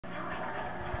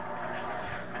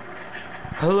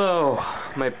Hello,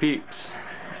 my peeps.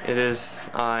 It is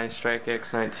I,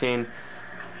 StrikeX19,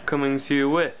 coming to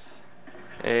you with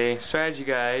a strategy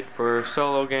guide for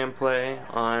solo gameplay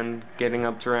on getting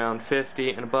up to round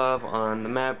 50 and above on the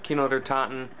map Kino der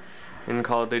Toten in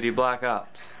Call of Duty Black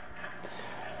Ops.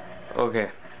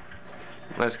 Okay,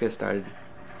 let's get started.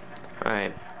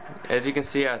 Alright, as you can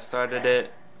see, I started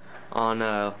it on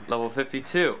level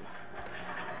 52.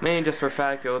 Mainly just for the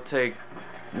fact it will take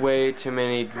way too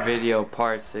many video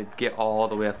parts to get all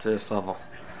the way up to this level.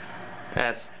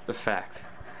 That's the fact.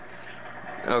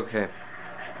 Okay,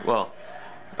 well,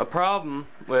 a problem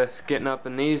with getting up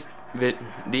in these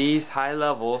high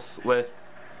levels with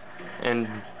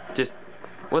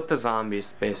the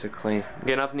zombies, basically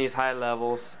getting up in these high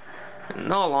levels, you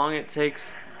know how long it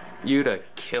takes you to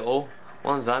kill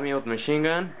one zombie with a machine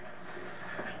gun?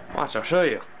 Watch, I'll show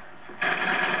you.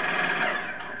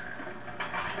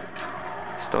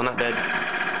 Still not dead.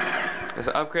 There's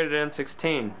an upgraded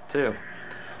M16 too.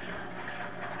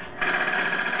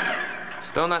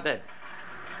 Still not dead.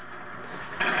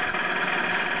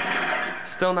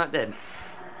 Still not dead.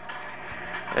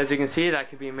 As you can see, that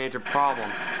could be a major problem.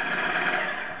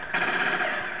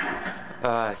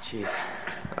 Jeez.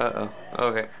 Uh-oh.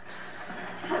 Okay.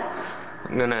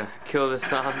 I'm gonna kill this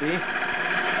zombie.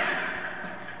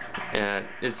 And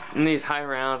it's in these high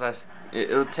rounds,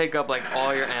 it'll take up like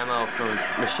all your ammo from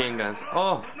machine guns.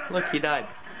 Oh, look, he died.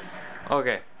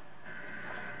 Okay.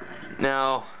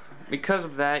 Now, because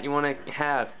of that, you want to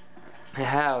have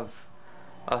a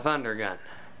thunder gun.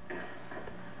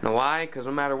 Now why? Because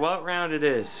no matter what round it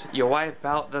is, you wipe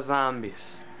out the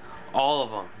zombies. All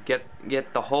of them.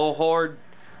 Get the whole horde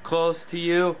close to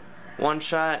you. One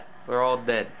shot, they're all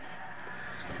dead.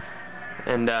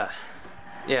 And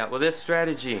yeah, with this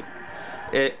strategy,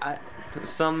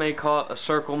 some may call it a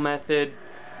circle method.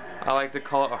 I like to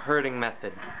call it a herding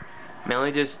method.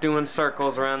 Mainly just doing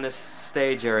circles around this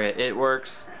stage area. It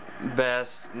works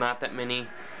best. Not that many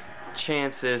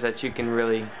chances that you can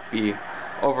really be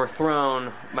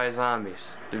overthrown by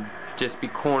zombies. To just be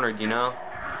cornered, you know.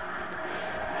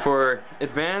 For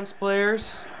advanced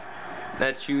players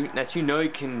that you know you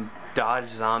can dodge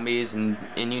zombies and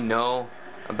you know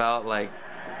about, like,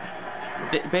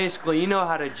 basically you know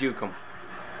how to juke them.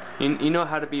 You know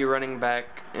how to be running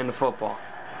back in the football.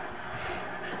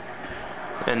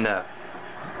 And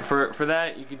for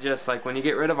that, you could just, like, when you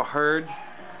get rid of a herd,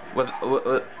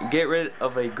 get rid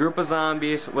of a group of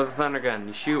zombies with a thunder gun.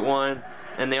 You shoot one,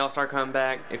 and they all start coming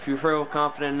back. If you feel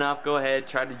confident enough, go ahead,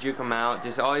 try to juke them out.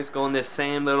 Just always go in this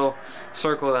same little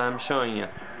circle that I'm showing you.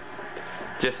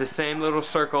 Just the same little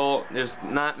circle. There's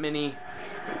not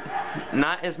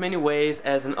as many ways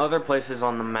as in other places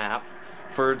on the map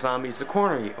for zombies to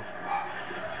corner you.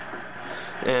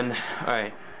 And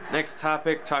alright, next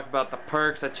topic, talk about the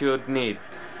perks that you would need.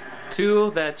 Two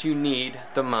that you need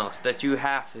the most, that you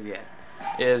have to get,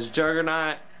 is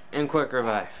Juggernaut and Quick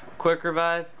Revive. Quick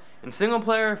Revive in single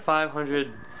player,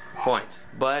 500 points,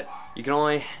 but you can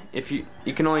only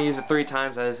use it 3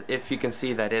 times, as if you can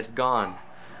see that it's gone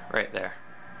right there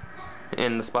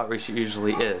in the spot where she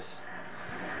usually is.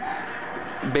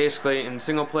 Basically, in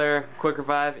single player, Quick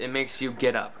Revive, it makes you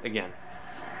get up again.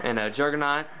 And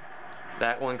Juggernaut,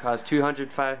 that one costs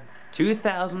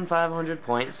 2,500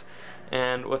 points.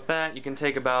 And with that, you can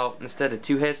take about, instead of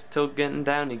 2 hits till getting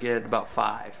down, you get about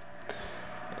 5.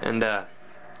 And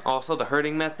also the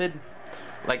herding method,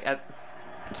 like at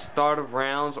start of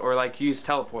rounds, or like use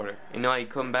teleporter. You know how you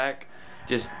come back?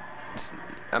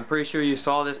 I'm pretty sure you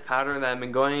saw this pattern that I've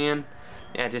been going in.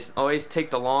 Yeah, just always take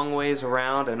the long ways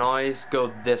around and always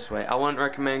go this way. I wouldn't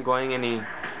recommend going any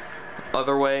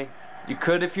other way. You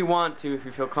could if you want to, if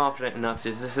you feel confident enough.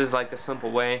 This is like the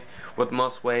simple way with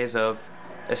most ways of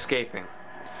escaping.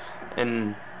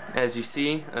 And as you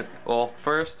see, well,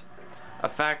 first, a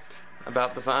fact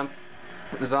about the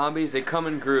zombies, they come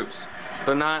in groups.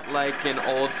 They're not like in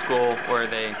old school where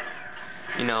they,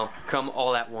 you know, come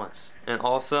all at once. And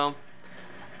also,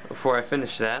 before I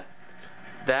finish that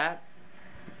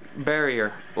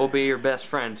barrier will be your best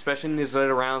friend, especially in these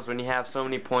later rounds when you have so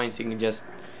many points. You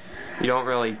don't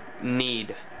really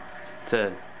need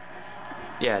to,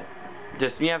 yeah,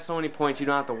 just you have so many points, you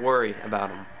don't have to worry about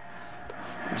them.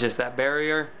 Just that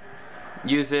barrier,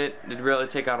 use it to really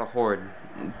take out a horde,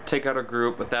 take out a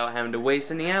group without having to waste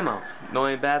any ammo. The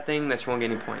only bad thing that you won't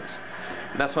get any points.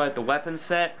 That's why the weapon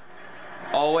set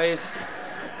always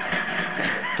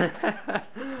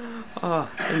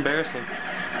oh, embarrassing.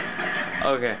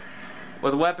 Okay,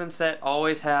 with the weapon set,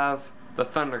 always have the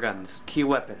thunder guns, key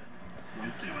weapon,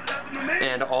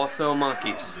 and also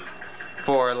monkeys.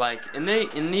 for like in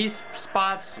these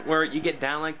spots where you get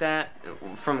down like that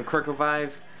from quick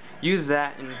revive. Use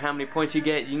that, and how many points you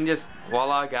get, you can just,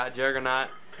 voila, got Juggernaut.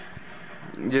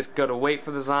 You just gotta wait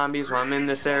for the zombies while I'm in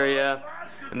this area,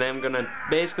 and then I'm gonna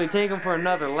basically take them for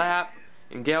another lap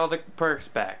and get all the perks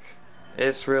back.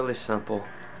 It's really simple.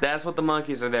 That's what the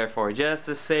monkeys are there for, just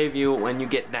to save you when you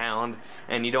get downed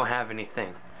and you don't have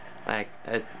anything like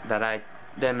that I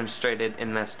demonstrated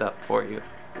and messed up for you.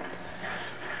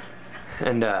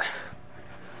 And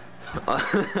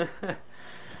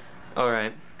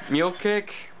alright, Mule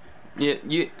Kick,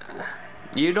 you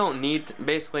don't need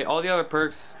basically all the other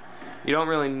perks. You don't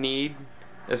really need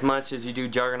as much as you do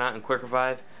Juggernaut and Quick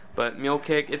Revive, but Mule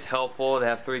Kick, it's helpful. They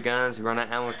have 3 guns. You run out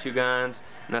of ammo with 2 guns,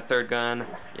 and the 3rd gun,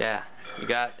 yeah, you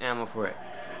got ammo for it.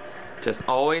 Just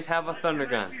always have a Thunder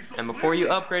Gun, and before you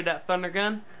upgrade that Thunder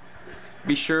Gun,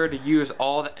 be sure to use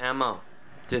all the ammo.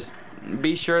 Just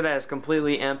be sure that it's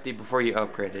completely empty before you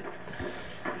upgrade it.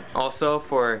 Also,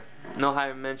 for know how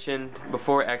I mentioned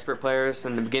before, expert players,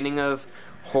 in the beginning of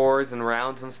hordes and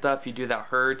rounds and stuff, you do that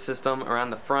herd system around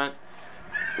the front.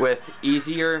 With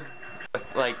easier,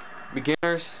 like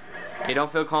beginners, you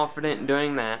don't feel confident in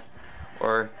doing that,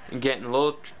 or you get in a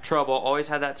little trouble, always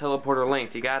have that teleporter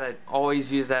linked. You gotta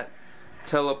always use that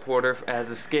teleporter as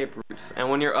escape routes. And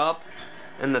when you're up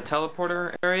in the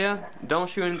teleporter area, don't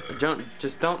shoot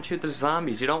the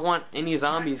zombies. You don't want any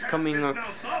zombies coming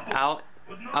out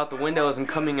the windows and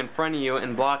coming in front of you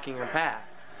and blocking your path.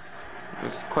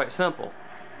 It's quite simple.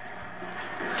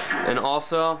 And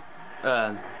also,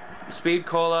 Speed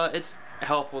Cola, it's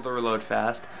helpful to reload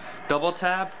fast. Double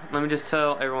tap, let me just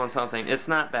tell everyone something, it's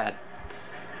not bad.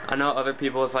 I know other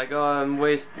people, it's like, oh, I'm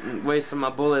wasting my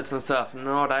bullets and stuff. You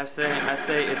know what I say? I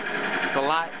say it's a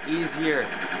lot easier.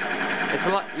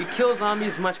 You kill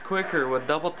zombies much quicker with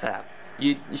double tap.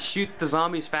 You shoot the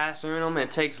zombies faster in them, and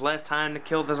it takes less time to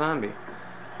kill the zombie.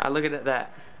 I look at it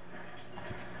that.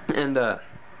 And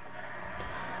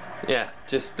yeah,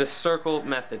 just the circle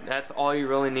method. That's all you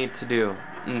really need to do.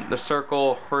 The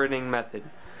circle herding method.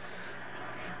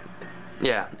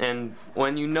 Yeah, and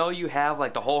when you know you have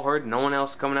like the whole herd, no one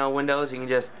else coming out of windows, you can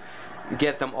just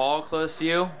get them all close to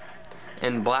you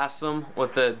and blast them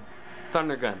with the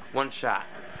Thunder Gun, one shot.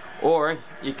 Or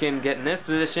you can get in this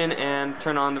position and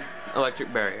turn on the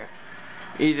electric barrier.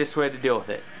 Easiest way to deal with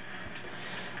it.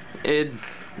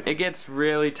 It gets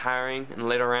really tiring in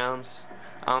later rounds.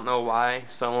 I don't know why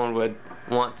someone would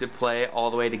want to play all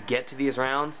the way to get to these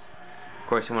rounds. Of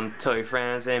course, you want to tell your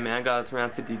friends, hey man, I got it to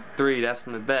round 53, that's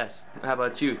from the best. How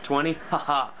about you, 20?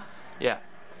 Haha. Yeah.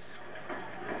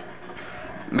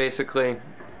 Basically,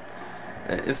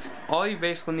 it's all you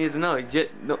basically need to know.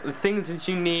 The things that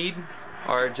you need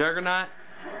are Juggernaut,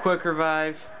 Quick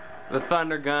Revive, the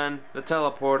Thunder Gun, the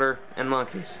Teleporter, and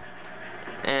monkeys.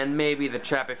 And maybe the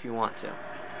trap if you want to.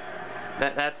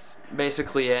 That's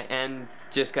basically it, and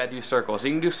just gotta do circles.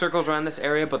 You can do circles around this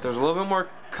area, but there's a little bit more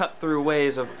cut through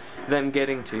ways of them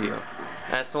getting to you.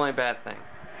 That's the only bad thing.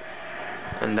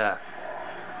 And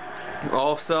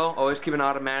also, always keep an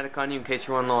automatic on you in case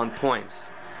you run low on points.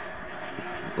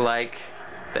 Like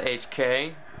the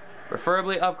HK,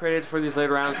 preferably upgraded for these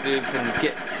later rounds so you can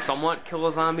get somewhat kill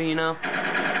a zombie, you know.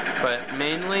 But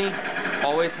mainly,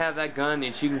 always have that gun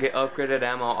that you can get upgraded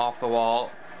ammo off the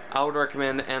wall. I would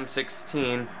recommend the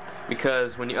M16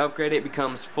 because when you upgrade it, it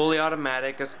becomes fully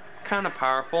automatic. It's kind of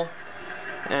powerful,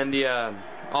 and the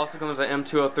also comes with an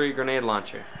M203 grenade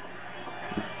launcher.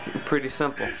 Pretty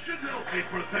simple.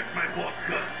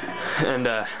 And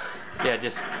yeah,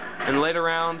 just in later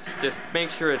rounds, just make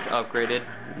sure it's upgraded.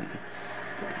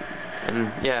 And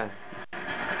yeah,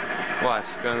 watch.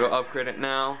 Gonna go upgrade it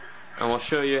now, and we'll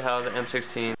show you how the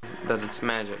M16 does its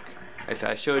magic.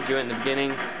 I showed you it in the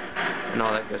beginning, and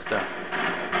all that good stuff.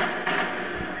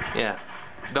 Yeah,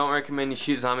 don't recommend you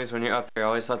shoot zombies when you're up there.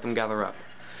 Always let them gather up.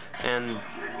 And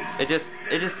just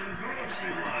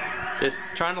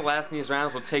trying to last in these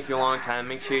rounds will take you a long time.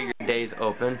 Make sure your day's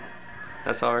open.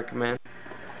 That's all I recommend.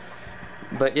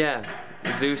 But yeah,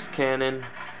 Zeus cannon.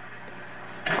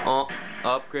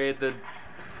 Upgrade the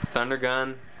Thunder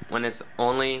Gun when it's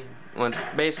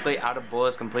basically out of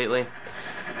bullets completely.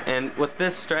 And with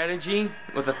this strategy,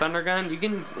 with the Thunder Gun, you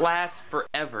can last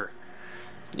forever.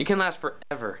 You can last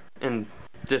forever in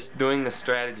just doing the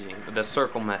strategy, the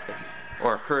circle method,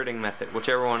 or herding method,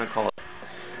 whichever one to call it.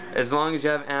 As long as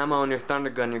you have ammo in your Thunder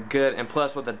Gun, you're good. And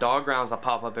plus, with the dog rounds that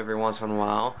pop up every once in a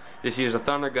while, just use a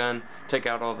Thunder Gun, take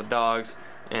out all the dogs,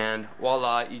 and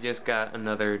voila, you just got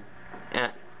another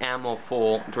ammo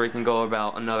full to where you can go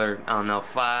about another, I don't know,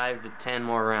 5 to 10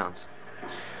 more rounds.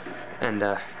 And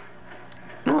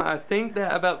I think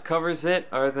that about covers it,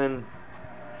 other than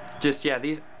just, yeah,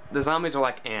 the zombies are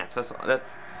like ants.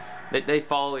 They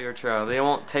follow your trail. They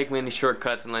won't take many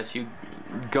shortcuts unless you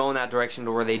go in that direction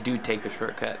to where they do take the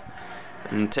shortcut.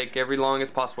 And take every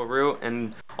longest possible route.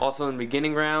 And also in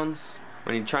beginning rounds,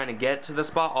 when you're trying to get to the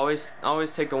spot, always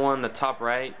take the one on the top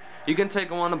right. You can take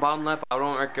the one on the bottom left. I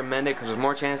don't recommend it because there's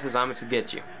more chances zombies to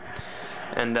get you.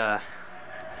 And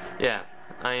yeah,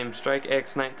 I am Strike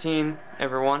X19,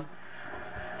 everyone.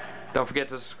 Don't forget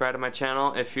to subscribe to my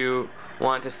channel if you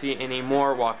want to see any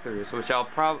more walkthroughs, which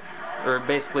or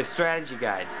basically strategy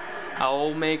guides. I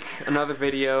will make another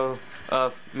video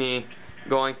of me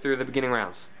going through the beginning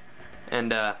rounds.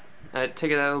 And I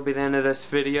take it that will be the end of this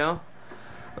video.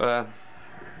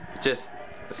 Just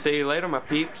see you later, my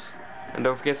peeps, and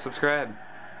don't forget to subscribe.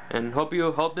 And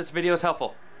hope this video is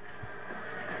helpful.